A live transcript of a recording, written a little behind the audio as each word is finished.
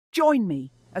Join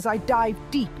me as I dive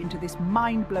deep into this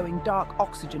mind-blowing dark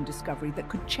oxygen discovery that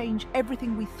could change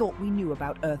everything we thought we knew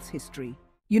about Earth's history.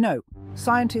 You know,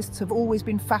 scientists have always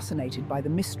been fascinated by the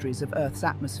mysteries of Earth's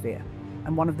atmosphere,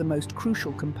 and one of the most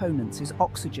crucial components is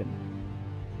oxygen.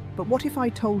 But what if I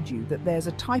told you that there's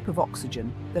a type of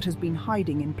oxygen that has been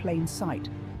hiding in plain sight,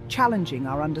 challenging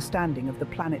our understanding of the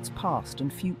planet's past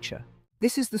and future?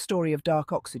 This is the story of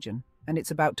dark oxygen, and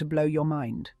it's about to blow your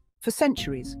mind. For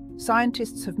centuries,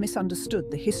 scientists have misunderstood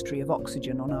the history of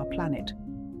oxygen on our planet.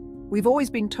 We've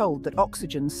always been told that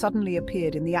oxygen suddenly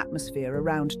appeared in the atmosphere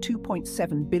around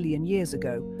 2.7 billion years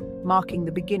ago, marking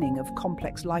the beginning of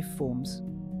complex life forms.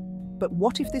 But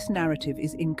what if this narrative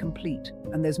is incomplete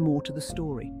and there's more to the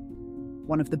story?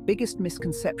 One of the biggest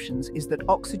misconceptions is that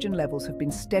oxygen levels have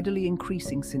been steadily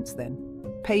increasing since then,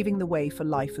 paving the way for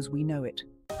life as we know it.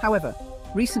 However,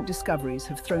 recent discoveries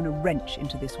have thrown a wrench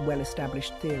into this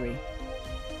well-established theory.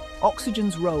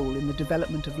 Oxygen's role in the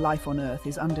development of life on Earth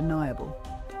is undeniable,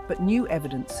 but new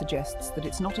evidence suggests that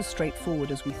it's not as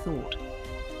straightforward as we thought.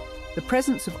 The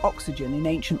presence of oxygen in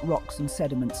ancient rocks and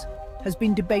sediments has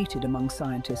been debated among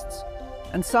scientists,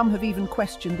 and some have even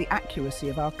questioned the accuracy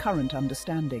of our current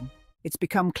understanding. It's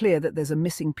become clear that there's a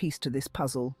missing piece to this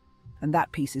puzzle, and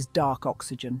that piece is dark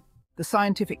oxygen. The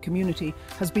scientific community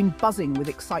has been buzzing with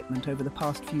excitement over the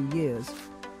past few years,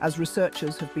 as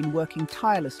researchers have been working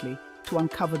tirelessly to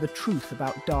uncover the truth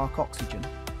about dark oxygen.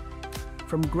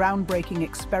 From groundbreaking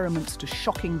experiments to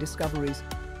shocking discoveries,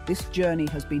 this journey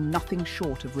has been nothing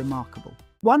short of remarkable.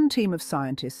 One team of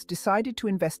scientists decided to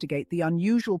investigate the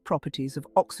unusual properties of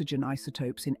oxygen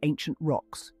isotopes in ancient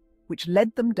rocks, which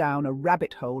led them down a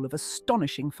rabbit hole of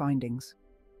astonishing findings.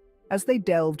 As they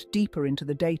delved deeper into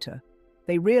the data,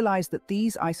 they realized that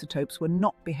these isotopes were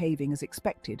not behaving as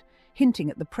expected, hinting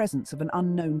at the presence of an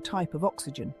unknown type of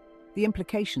oxygen. The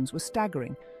implications were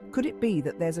staggering. Could it be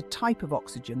that there's a type of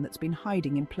oxygen that's been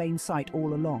hiding in plain sight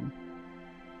all along?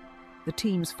 The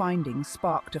team's findings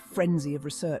sparked a frenzy of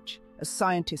research as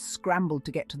scientists scrambled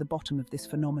to get to the bottom of this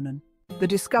phenomenon. The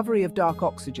discovery of dark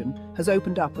oxygen has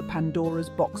opened up a Pandora's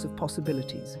box of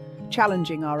possibilities,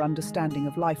 challenging our understanding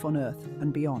of life on Earth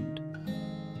and beyond.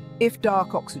 If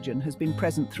dark oxygen has been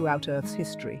present throughout Earth's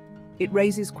history, it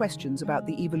raises questions about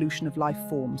the evolution of life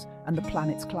forms and the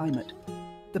planet's climate.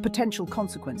 The potential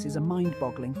consequences are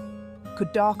mind-boggling.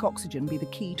 Could dark oxygen be the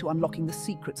key to unlocking the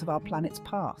secrets of our planet's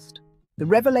past? The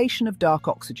revelation of dark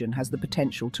oxygen has the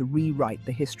potential to rewrite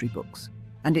the history books,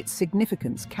 and its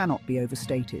significance cannot be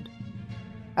overstated.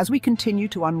 As we continue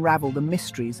to unravel the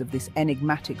mysteries of this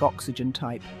enigmatic oxygen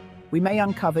type, we may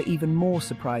uncover even more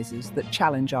surprises that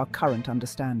challenge our current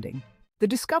understanding. The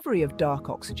discovery of dark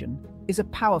oxygen is a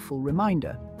powerful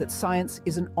reminder that science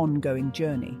is an ongoing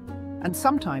journey, and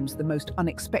sometimes the most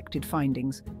unexpected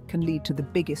findings can lead to the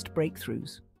biggest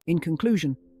breakthroughs. In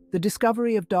conclusion, the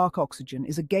discovery of dark oxygen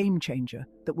is a game-changer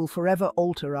that will forever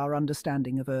alter our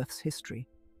understanding of Earth's history.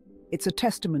 It's a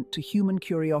testament to human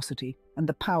curiosity and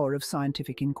the power of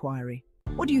scientific inquiry.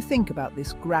 What do you think about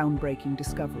this groundbreaking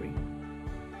discovery?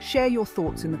 Share your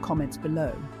thoughts in the comments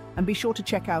below, and be sure to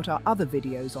check out our other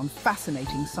videos on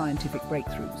fascinating scientific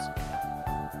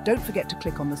breakthroughs. Don't forget to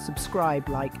click on the subscribe,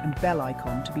 like, and bell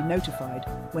icon to be notified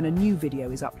when a new video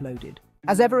is uploaded.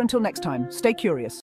 As ever, until next time, stay curious.